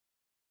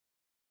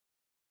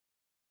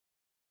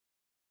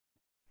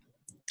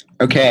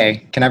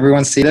Okay, can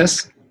everyone see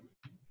this?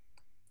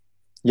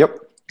 Yep.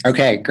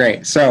 Okay,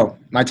 great. So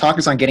my talk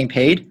is on getting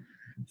paid,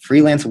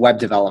 freelance web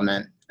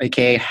development,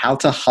 aka how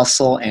to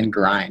hustle and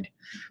grind.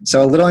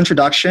 So a little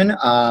introduction.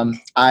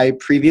 I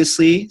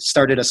previously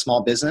started a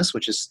small business,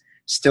 which is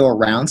still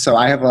around. So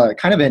I have a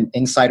kind of an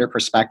insider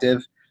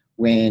perspective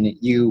when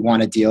you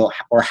want to deal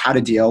or how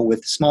to deal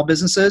with small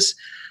businesses.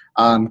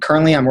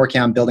 Currently, I'm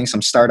working on building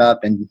some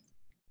startup and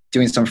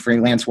doing some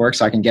freelance work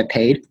so I can get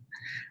paid.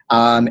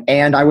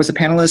 And I was a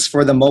panelist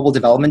for the Mobile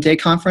Development Day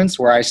conference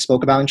where I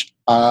spoke about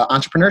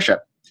entrepreneurship.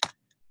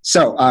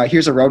 So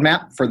here's a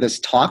roadmap for this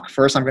talk.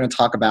 First, I'm going to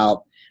talk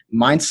about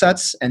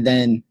mindsets, and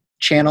then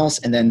channels,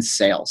 and then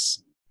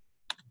sales.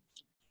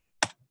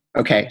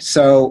 Okay,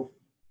 so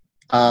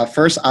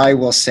first I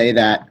will say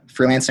that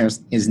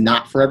freelancing is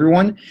not for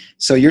everyone.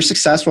 So your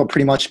success will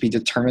pretty much be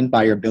determined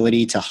by your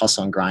ability to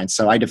hustle and grind.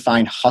 So I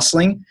define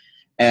hustling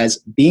as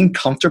being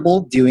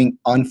comfortable doing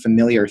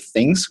unfamiliar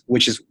things,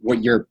 which is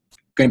what you're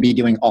going to be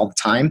doing all the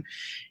time.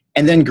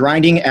 And then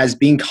grinding as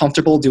being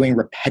comfortable doing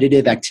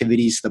repetitive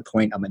activities to the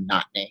point of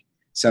monotony.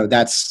 So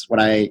that's what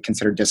I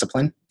consider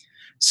discipline.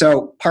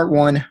 So part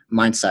one,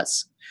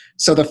 mindsets.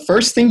 So the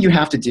first thing you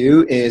have to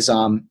do is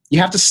you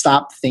have to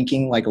stop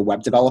thinking like a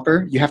web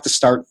developer. You have to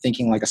start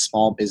thinking like a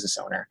small business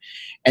owner.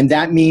 And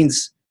that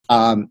means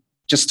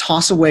just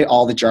toss away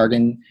all the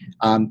jargon.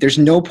 There's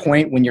no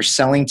point when you're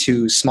selling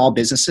to small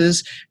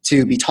businesses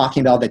to be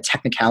talking about the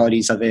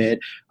technicalities of it,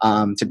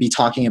 to be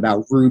talking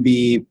about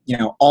Ruby,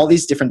 all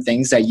these different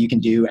things that you can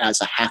do as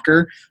a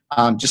hacker.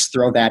 Just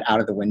throw that out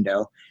of the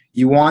window.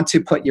 You want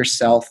to put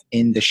yourself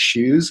in the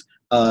shoes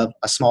of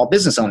a small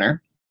business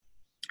owner.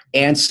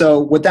 And so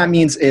what that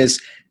means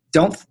is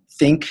don't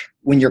think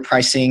when you're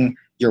pricing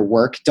your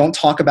work, don't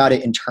talk about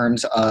it in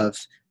terms of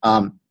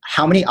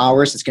how many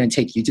hours it's going to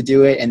take you to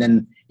do it, and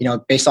then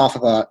based off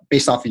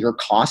of your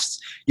costs.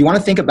 You want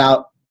to think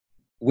about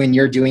when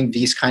you're doing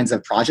these kinds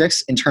of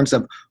projects in terms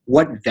of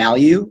what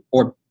value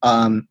you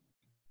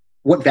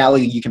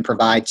can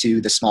provide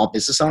to the small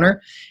business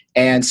owner.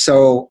 And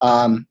so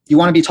you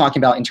want to be talking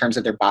about in terms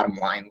of their bottom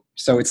line.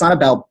 So it's not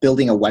about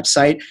building a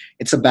website.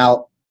 It's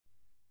about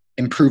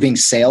improving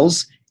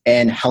sales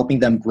and helping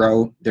them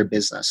grow their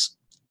business.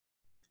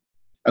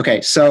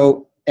 Okay,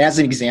 so as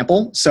an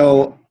example,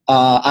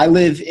 I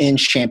live in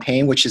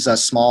Champaign, which is a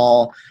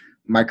small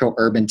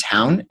micro-urban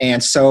town.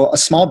 And so a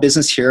small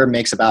business here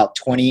makes about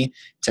 20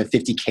 to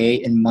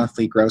 50K in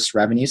monthly gross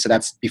revenue. So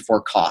that's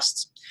before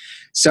costs.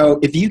 So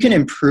if you can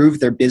improve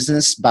their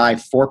business by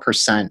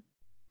 4%,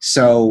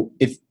 so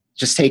if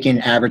just taking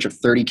an average of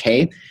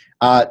 30K,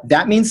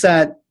 that means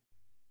that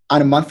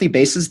on a monthly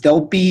basis,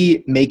 they'll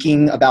be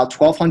making about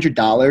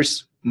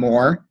 $1,200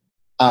 more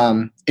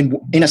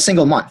in a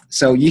single month.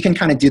 So you can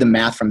kind of do the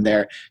math from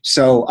there.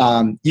 So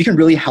you can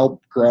really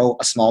help grow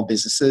a small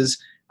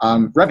business's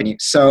revenue.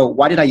 So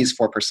why did I use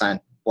 4%?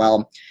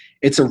 Well,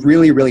 it's a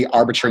really, really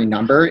arbitrary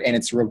number, and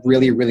it's a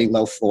really, really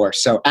low floor.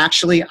 So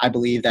actually, I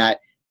believe that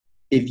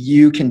if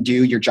you can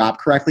do your job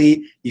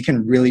correctly, you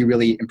can really,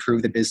 really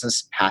improve the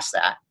business past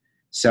that.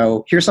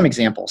 So here's some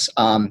examples,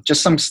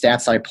 just some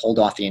stats that I pulled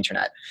off the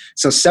internet.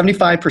 So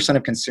 75%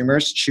 of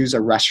consumers choose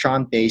a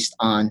restaurant based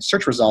on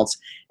search results,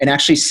 and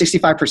actually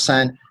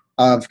 65%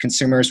 of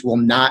consumers will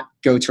not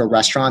go to a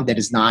restaurant that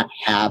does not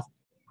have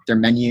their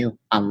menu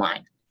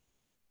online.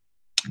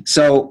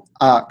 So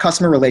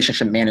customer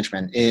relationship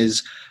management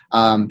is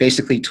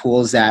basically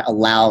tools that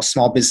allow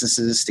small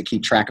businesses to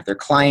keep track of their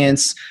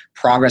clients,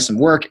 progress, and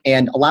work.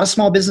 And a lot of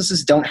small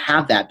businesses don't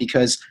have that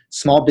because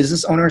small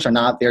business owners are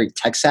not very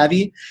tech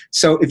savvy.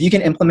 So if you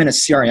can implement a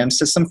CRM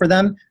system for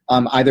them,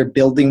 either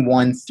building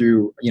one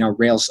through a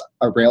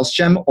Rails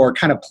gem, or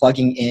kind of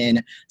plugging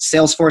in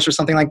Salesforce or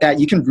something like that,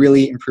 you can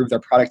really improve their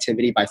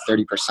productivity by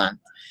 30%.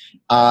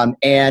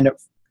 And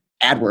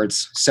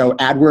AdWords. So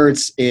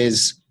AdWords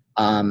is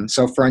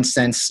so for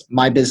instance,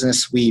 my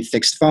business, we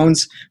fixed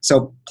phones.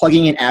 So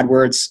plugging in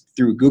AdWords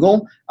through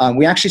Google,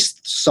 we actually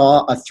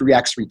saw a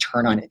 3x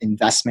return on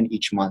investment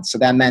each month. So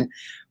that meant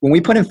when we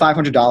put in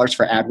 $500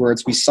 for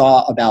AdWords, we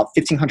saw about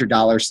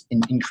 $1,500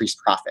 in increased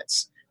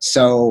profits.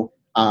 So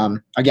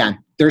again,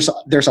 there's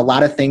a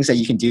lot of things that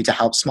you can do to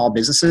help small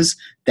businesses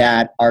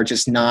that are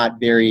just not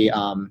very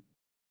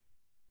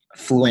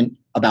fluent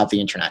about the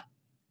internet.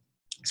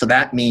 So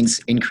that means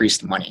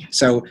increased money.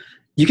 So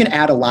you can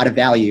add a lot of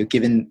value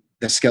given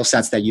the skill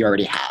sets that you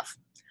already have.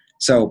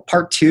 So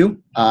part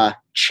two,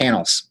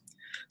 channels.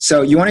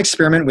 So you want to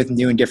experiment with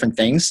new and different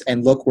things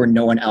and look where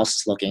no one else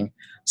is looking.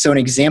 So an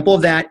example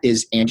of that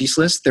is Angie's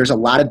List. There's a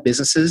lot of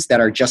businesses that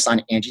are just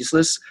on Angie's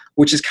List,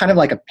 which is kind of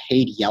like a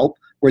paid Yelp,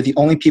 where the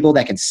only people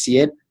that can see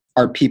it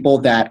are people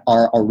that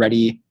are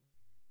already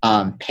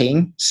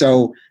paying.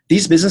 So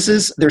these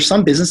businesses, there's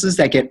some businesses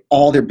that get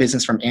all their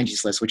business from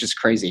Angie's List, which is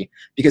crazy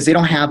because they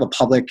don't have a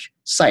public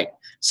site.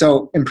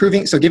 So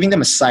giving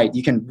them a site,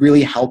 you can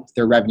really help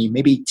their revenue,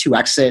 maybe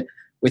 2x it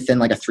within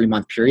like a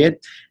 3-month period.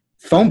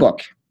 Phone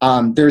book.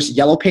 There's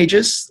Yellow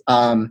Pages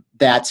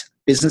that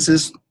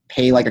businesses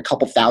pay like a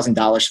couple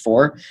 $1,000s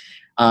for.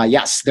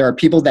 Yes, there are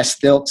people that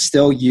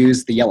still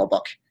use the Yellow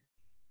Book.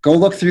 Go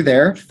look through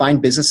there,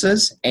 find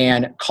businesses,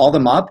 and call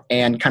them up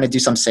and kind of do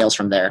some sales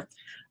from there.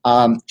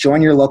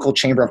 Join your local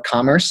chamber of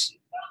commerce.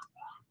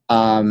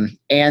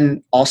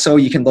 And also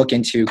you can look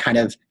into kind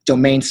of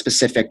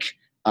domain-specific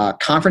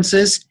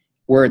conferences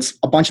where it's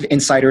a bunch of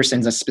insiders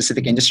in a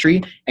specific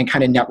industry and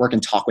kind of network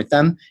and talk with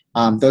them.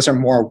 Those are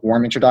more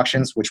warm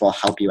introductions, which will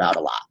help you out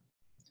a lot.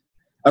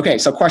 Okay,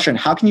 so question,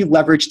 how can you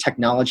leverage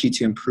technology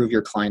to improve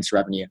your clients'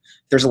 revenue?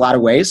 There's a lot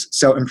of ways.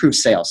 So improve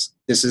sales.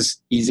 This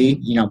is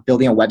easy,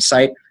 building a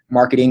website,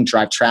 marketing,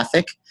 drive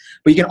traffic.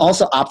 But you can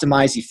also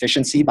optimize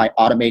efficiency by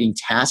automating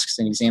tasks.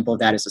 An example of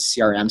that is a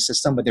CRM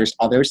system, but there's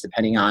others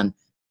depending on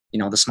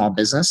the small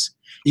business.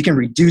 You can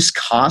reduce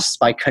costs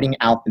by cutting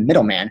out the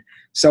middleman.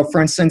 So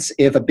for instance,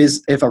 if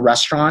a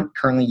restaurant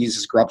currently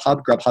uses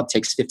Grubhub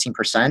takes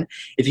 15%.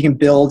 If you can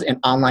build an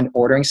online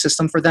ordering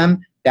system for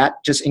them, that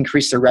just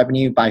increased their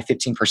revenue by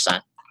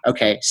 15%.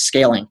 Okay,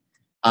 scaling.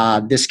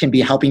 This can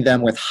be helping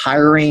them with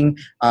hiring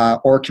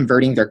or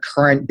converting their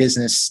current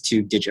business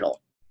to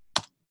digital.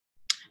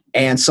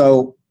 And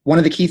so one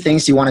of the key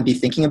things you want to be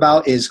thinking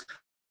about is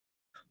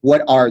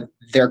what are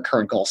their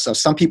current goals. So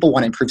some people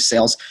want to improve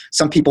sales.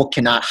 Some people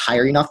cannot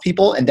hire enough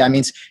people. And that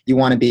means you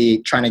want to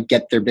be trying to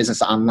get their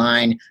business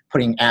online,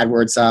 putting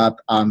AdWords up,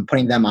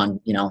 putting them on,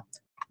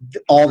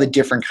 all the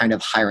different kind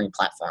of hiring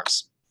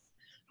platforms.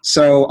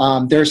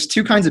 So there's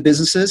two kinds of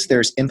businesses.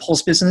 There's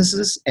impulse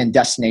businesses and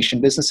destination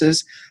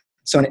businesses.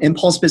 So an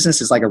impulse business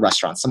is like a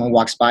restaurant. Someone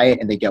walks by it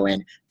and they go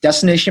in.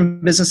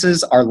 Destination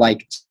businesses are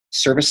like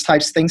service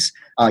types things.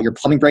 Your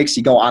plumbing breaks,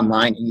 you go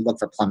online and you look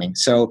for plumbing.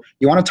 So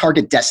you want to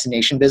target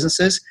destination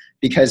businesses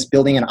because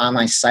building an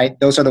online site,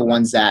 those are the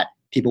ones that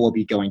people will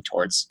be going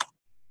towards.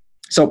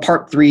 So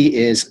part 3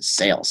 is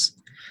sales.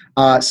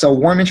 So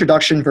warm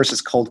introduction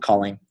versus cold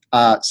calling.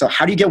 So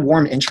how do you get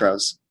warm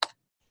intros?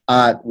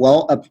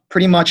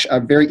 Pretty much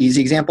a very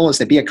easy example is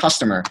to be a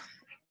customer.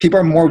 People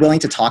are more willing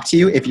to talk to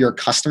you if you're a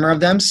customer of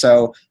them.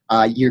 So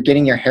you're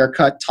getting your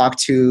haircut, talk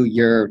to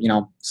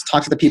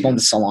the people in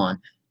the salon.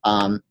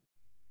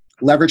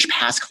 Leverage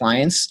past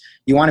clients.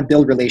 You want to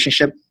build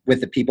relationship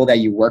with the people that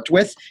you worked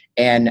with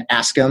and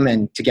ask them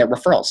and to get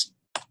referrals.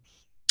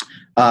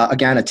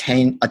 Again,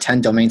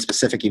 attend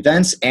domain-specific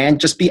events and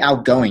just be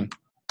outgoing.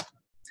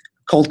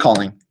 Cold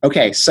calling.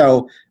 Okay,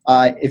 so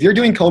if you're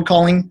doing cold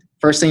calling,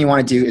 first thing you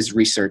want to do is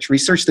research.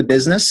 Research the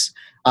business.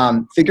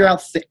 Figure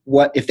out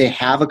what if they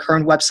have a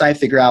current website.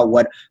 Figure out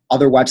what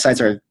other websites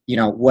are.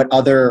 What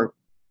other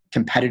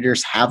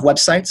competitors have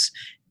websites,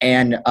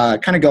 and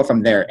kind of go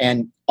from there.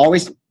 And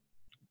always,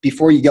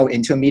 before you go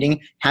into a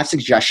meeting, have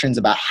suggestions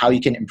about how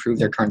you can improve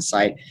their current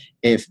site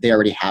if they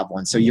already have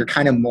one. So you're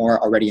kind of more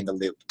already in the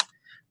loop.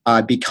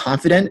 Be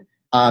confident.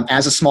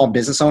 As a small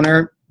business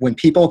owner, when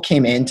people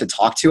came in to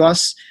talk to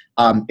us,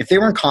 if they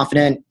weren't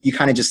confident, you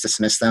kind of just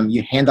dismiss them.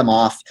 You hand them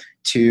off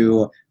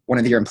to one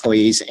of your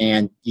employees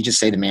and you just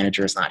say the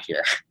manager is not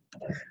here.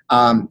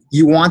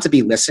 You want to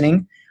be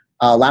listening.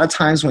 A lot of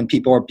times when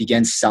people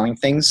begin selling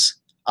things,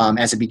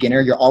 as a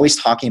beginner, you're always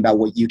talking about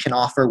what you can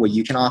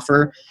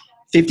offer.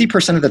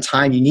 50% of the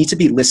time, you need to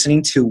be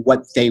listening to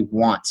what they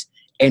want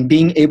and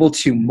being able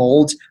to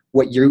mold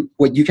what you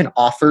can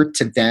offer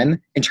to them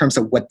in terms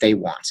of what they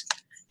want.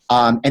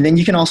 And then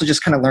you can also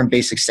just kind of learn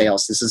basic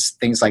sales. This is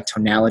things like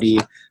tonality,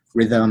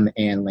 rhythm,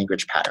 and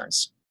language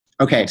patterns.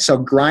 Okay, so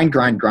grind.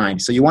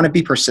 So you want to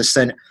be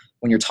persistent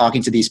when you're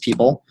talking to these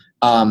people.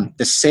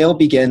 The sale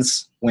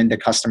begins when the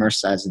customer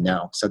says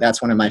no. So that's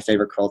one of my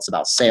favorite quotes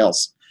about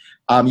sales.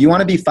 You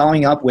want to be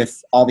following up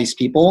with all these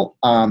people.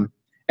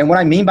 And what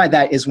I mean by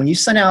that is when you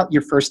send out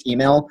your first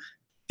email,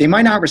 they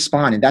might not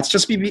respond. And that's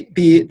just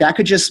that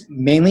could just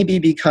mainly be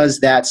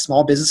because that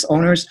small business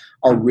owners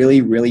are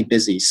really, really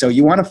busy. So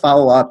you want to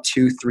follow up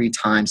 2-3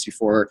 times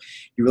before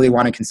you really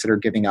want to consider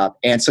giving up.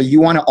 And so you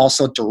want to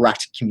also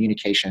direct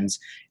communications.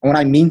 And what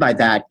I mean by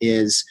that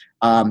is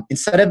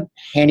instead of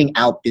handing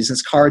out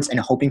business cards and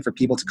hoping for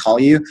people to call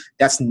you,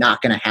 that's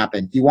not going to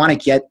happen. You want to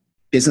get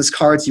business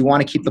cards. You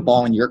want to keep the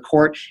ball in your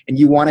court, and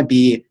you want to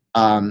be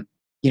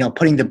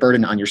putting the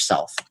burden on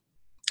yourself.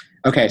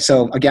 Okay,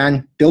 so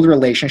again, build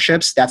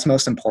relationships. That's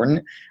most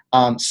important.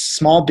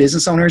 Small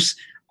business owners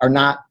are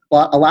not,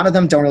 well, a lot of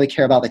them don't really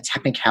care about the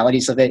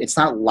technicalities of it. It's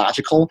not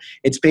logical.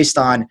 It's based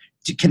on,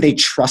 can they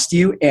trust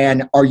you,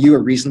 and are you a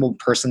reasonable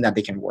person that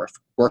they can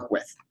work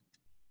with?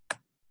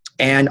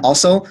 And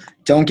also,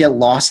 don't get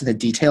lost in the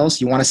details.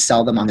 You want to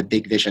sell them on the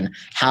big vision,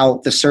 how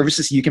the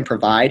services you can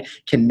provide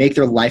can make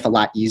their life a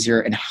lot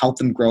easier and help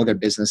them grow their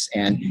business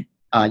and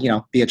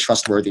be a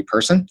trustworthy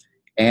person.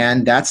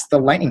 And that's the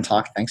lightning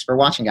talk. Thanks for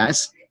watching,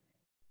 guys.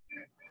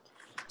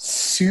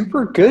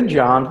 Super good,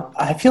 John.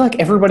 I feel like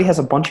everybody has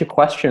a bunch of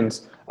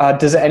questions.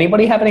 Does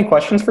anybody have any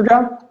questions for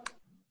John?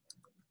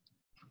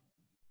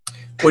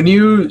 When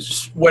you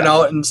went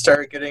out and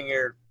started getting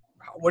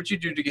what'd you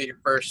do to get your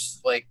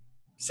first,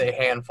 say,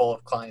 handful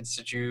of clients?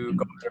 Did you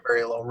go at a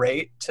very low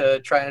rate to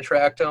try and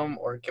attract them,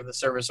 or give the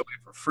service away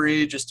for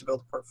free just to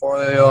build a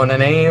portfolio and a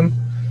name?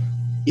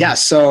 Yeah,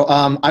 so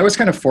I was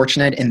kind of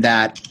fortunate in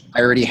that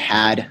I already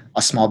had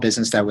a small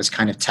business that was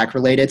kind of tech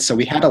related. So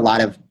we had a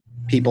lot of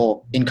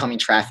people incoming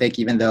traffic,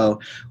 even though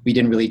we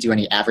didn't really do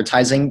any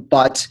advertising.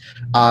 But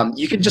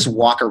you can just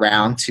walk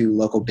around to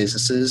local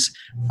businesses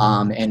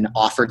and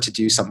offer to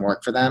do some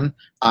work for them.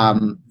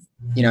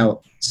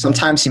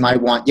 Sometimes you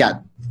might want,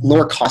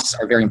 lower costs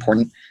are very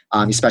important,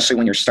 especially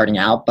when you're starting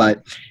out.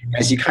 But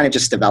as you kind of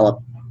just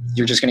develop,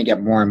 you're just going to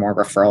get more and more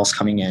referrals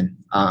coming in.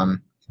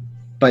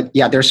 But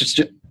yeah, there's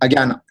just,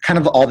 again, kind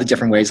of all the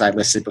different ways I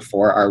listed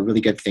before are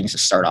really good things to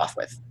start off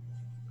with.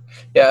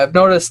 Yeah, I've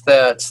noticed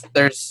that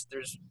there's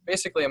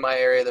basically in my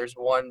area there's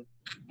one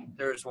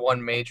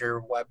major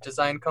web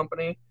design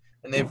company,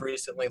 and they've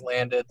recently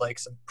landed like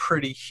some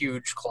pretty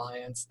huge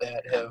clients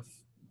that have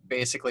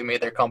basically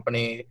made their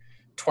company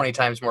 20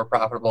 times more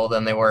profitable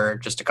than they were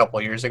just a couple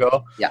of years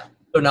ago. Yeah.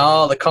 So now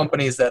all the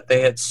companies that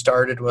they had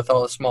started with,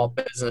 all the small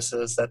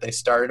businesses that they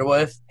started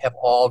with, have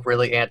all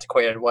really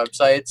antiquated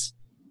websites.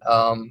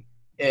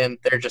 And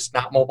they're just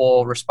not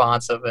mobile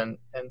responsive and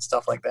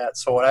stuff like that.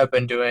 So what I've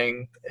been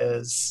doing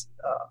is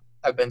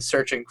I've been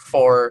searching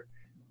for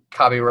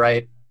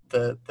copyright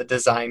the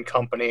design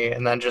company,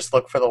 and then just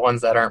look for the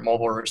ones that aren't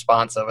mobile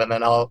responsive, and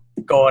then I'll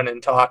go in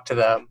and talk to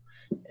them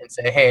and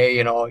say, hey,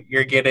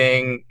 you're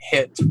getting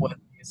hit with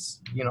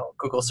these,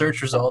 Google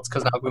search results,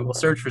 because now Google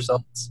search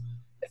results,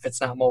 if it's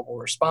not mobile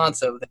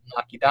responsive, they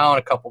knock you down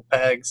a couple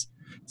pegs.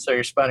 So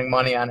you're spending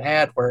money on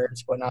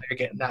AdWords, but now you're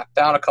getting knocked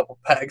down a couple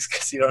pegs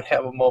because you don't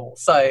have a mobile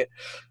site.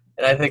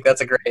 And I think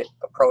that's a great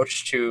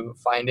approach to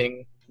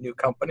finding new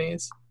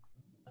companies.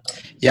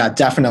 Yeah,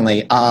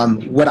 definitely.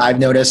 What I've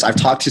noticed, I've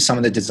talked to some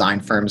of the design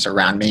firms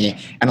around me,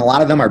 and a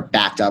lot of them are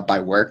backed up by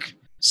work.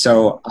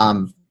 So,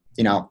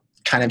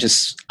 kind of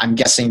just, I'm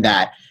guessing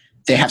that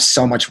they have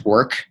so much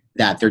work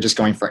that they're just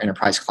going for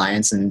enterprise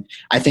clients. And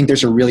I think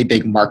there's a really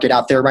big market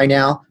out there right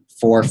now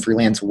for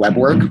freelance web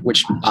work,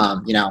 which,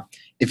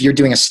 if you're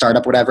doing a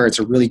startup, whatever, it's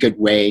a really good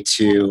way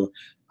to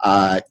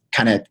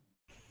kind of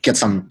get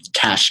some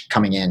cash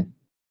coming in.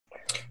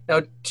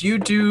 Now, do you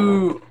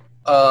do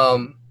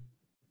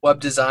web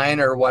design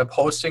or web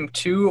hosting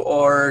too,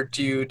 or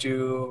do you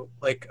do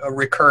like a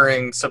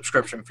recurring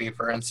subscription fee,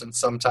 for instance?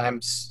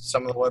 Sometimes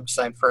some of the web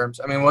design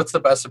firms, what's the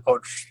best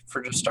approach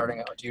for just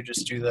starting out? Do you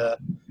just do the...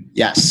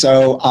 Yeah,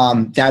 so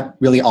that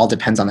really all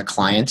depends on the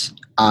client,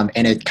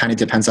 and it kind of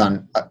depends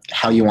on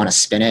how you want to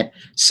spin it.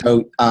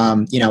 So,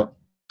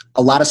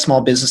 a lot of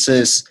small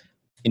businesses,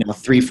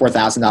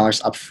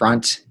 $3,000-$4,000 up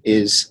front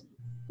is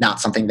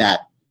not something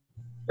that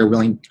they're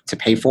willing to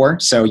pay for.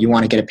 So you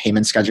want to get a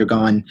payment schedule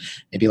going,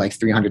 maybe like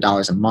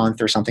 $300 a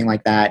month or something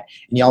like that.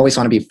 And you always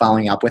want to be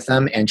following up with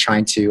them and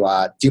trying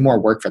to do more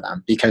work for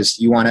them, because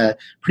you want to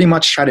pretty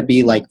much try to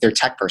be like their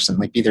tech person,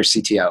 like be their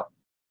CTO.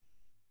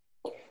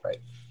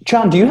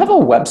 John, do you have a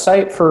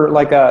website for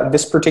like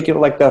this particular,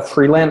 like the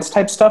freelance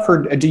type stuff,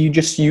 or do you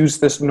just use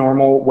this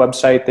normal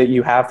website that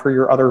you have for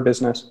your other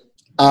business?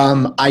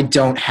 I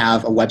don't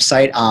have a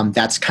website.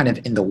 That's kind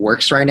of in the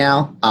works right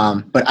now.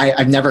 But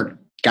I've never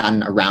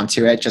gotten around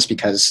to it just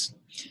because,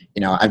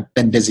 I've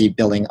been busy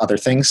building other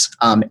things.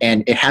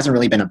 And it hasn't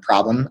really been a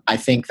problem. I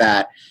think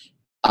that,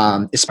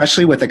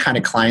 especially with the kind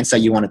of clients that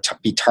you want to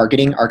be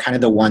targeting are kind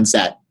of the ones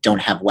that don't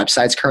have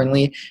websites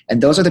currently.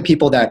 And those are the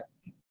people that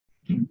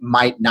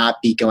might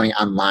not be going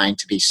online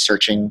to be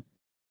searching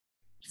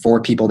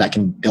for people that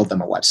can build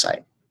them a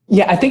website.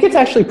 Yeah, I think it's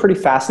actually pretty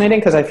fascinating,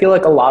 because I feel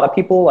like a lot of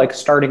people like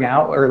starting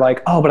out are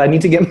like, oh, but I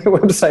need to get my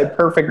website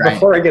perfect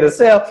before I get a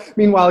sale.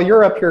 Meanwhile,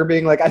 you're up here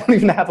being like, I don't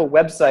even have a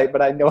website,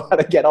 but I know how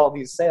to get all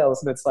these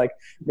sales. And it's like,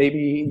 maybe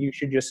you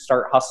should just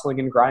start hustling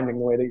and grinding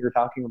the way that you're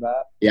talking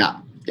about. Yeah.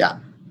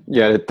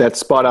 Yeah, that's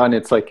spot on.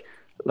 It's like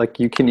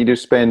you can either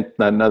spend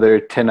another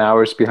 10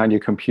 hours behind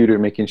your computer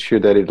making sure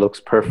that it looks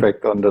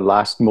perfect on the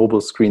last mobile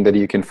screen that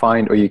you can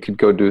find, or you could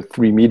go do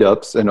 3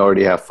 meetups and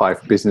already have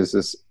 5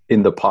 businesses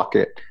in the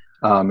pocket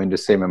in the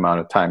same amount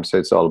of time. So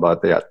it's all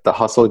about the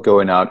hustle,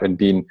 going out and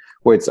being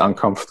where it's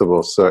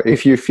uncomfortable. So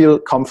if you feel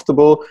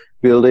comfortable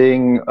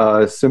building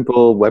a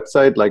simple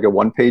website, like a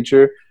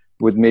one-pager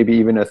with maybe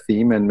even a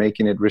theme and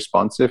making it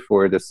responsive,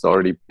 where it's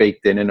already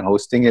baked in and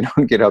hosting it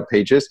on GitHub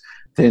Pages,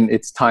 then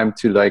it's time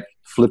to like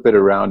flip it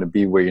around and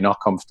be where you're not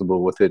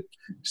comfortable with it,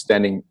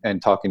 standing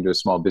and talking to a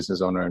small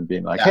business owner and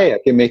being like, hey, I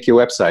can make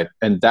your website.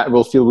 And that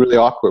will feel really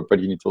awkward,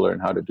 but you need to learn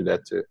how to do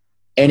that too.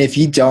 And if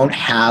you don't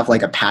have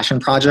like a passion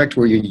project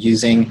where you're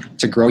using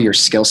to grow your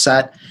skill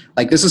set,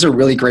 like this is a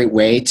really great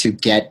way to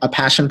get a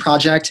passion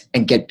project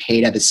and get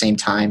paid at the same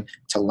time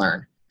to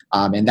learn.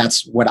 And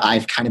that's what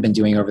I've kind of been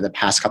doing over the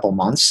past couple of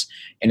months,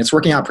 and it's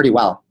working out pretty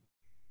well.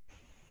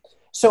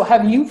 So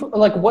have you,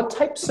 like, what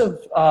types of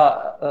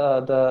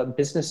the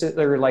businesses,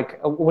 or like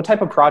what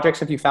type of projects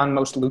have you found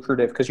most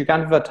lucrative? Because you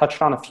kind of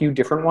touched on a few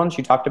different ones.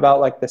 You talked about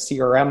like the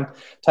CRM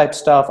type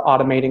stuff,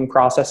 automating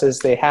processes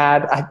they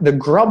had. The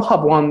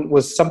Grubhub one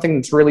was something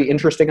that's really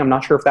interesting. I'm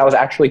not sure if that was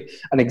actually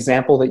an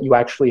example that you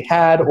actually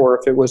had, or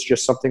if it was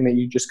just something that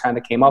you just kind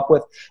of came up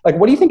with. Like,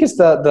 what do you think is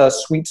the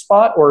sweet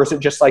spot, or is it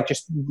just like,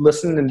 just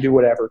listen and do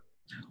whatever?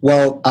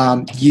 Well,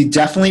 you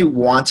definitely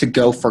want to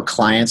go for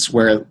clients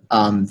where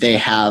they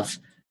have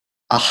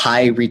a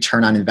high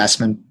return on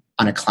investment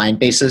on a client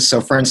basis. So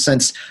for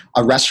instance,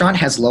 a restaurant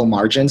has low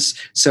margins.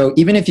 So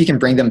even if you can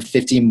bring them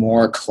 50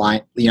 more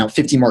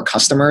 50 more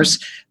customers,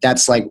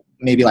 that's like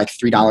maybe like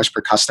 $3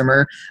 per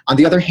customer. On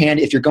the other hand,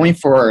 if you're going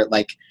for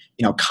like,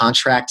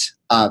 contract,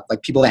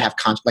 like people that have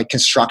like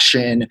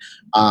construction,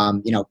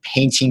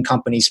 painting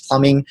companies,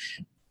 plumbing,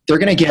 they're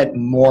going to get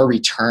more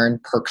return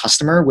per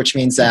customer, which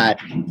means that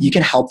you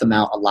can help them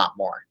out a lot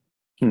more.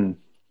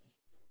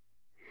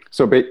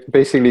 So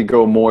basically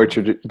go more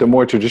to the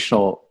more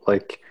traditional,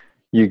 like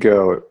you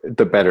go,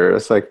 the better.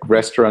 It's like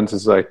restaurants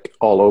is like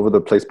all over the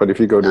place. But if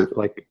you go to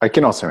like, I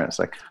can also imagine it's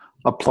like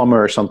a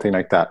plumber or something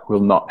like that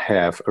will not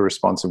have a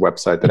responsive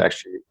website that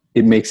actually,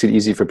 it makes it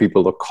easy for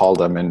people to call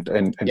them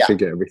and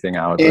figure everything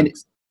out. And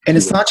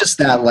it's not just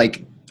that,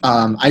 like,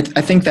 I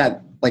think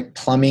that like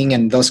plumbing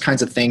and those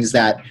kinds of things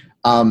that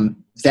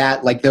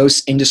like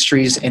those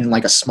industries in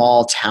like a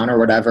small town or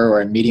whatever,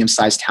 or a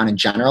medium-sized town in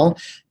general,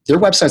 their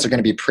websites are going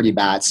to be pretty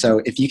bad.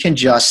 So if you can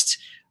just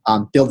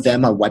build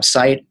them a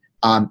website,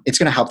 it's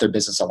going to help their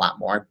business a lot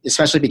more,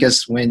 especially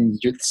because when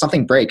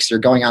something breaks, you're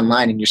going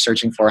online and you're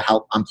searching for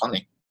help on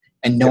plumbing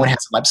and no one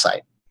has a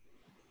website.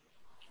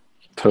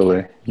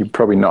 Totally. You're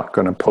probably not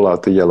going to pull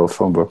out the yellow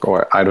phone book,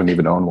 or I don't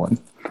even own one.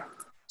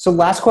 So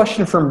last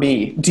question from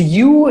me. Do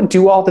you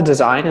do all the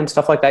design and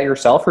stuff like that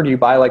yourself, or do you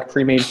buy like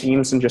pre-made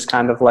themes and just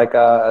kind of like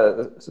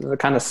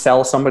kind of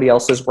sell somebody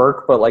else's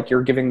work, but like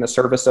you're giving the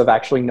service of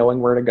actually knowing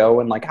where to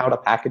go and like how to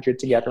package it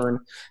together and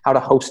how to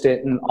host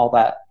it and all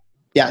that?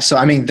 Yeah. So,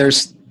 I mean,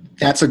 that's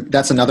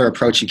another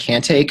approach you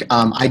can take.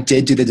 I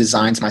did do the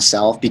designs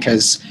myself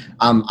because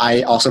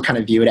I also kind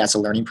of view it as a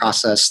learning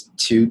process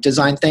to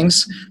design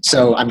things.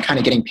 So I'm kind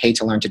of getting paid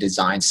to learn to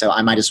design. So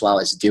I might as well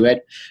as do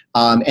it.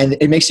 And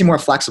it makes you more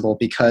flexible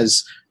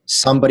because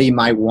somebody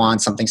might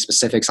want something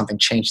specific, something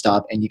changed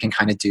up, and you can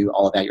kind of do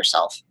all of that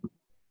yourself.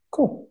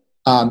 Cool.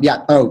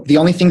 Yeah. Oh, the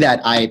only thing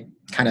that I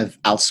kind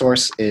of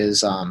outsource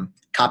is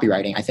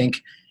copywriting. I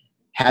think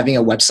having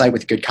a website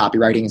with good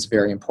copywriting is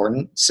very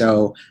important.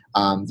 So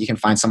you can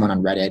find someone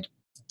on Reddit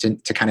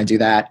to kind of do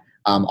that.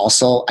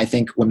 Also, I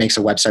think what makes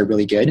a website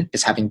really good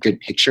is having good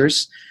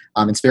pictures.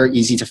 It's very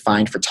easy to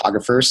find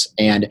photographers,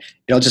 and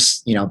it'll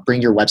just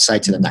bring your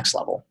website to the next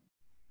level.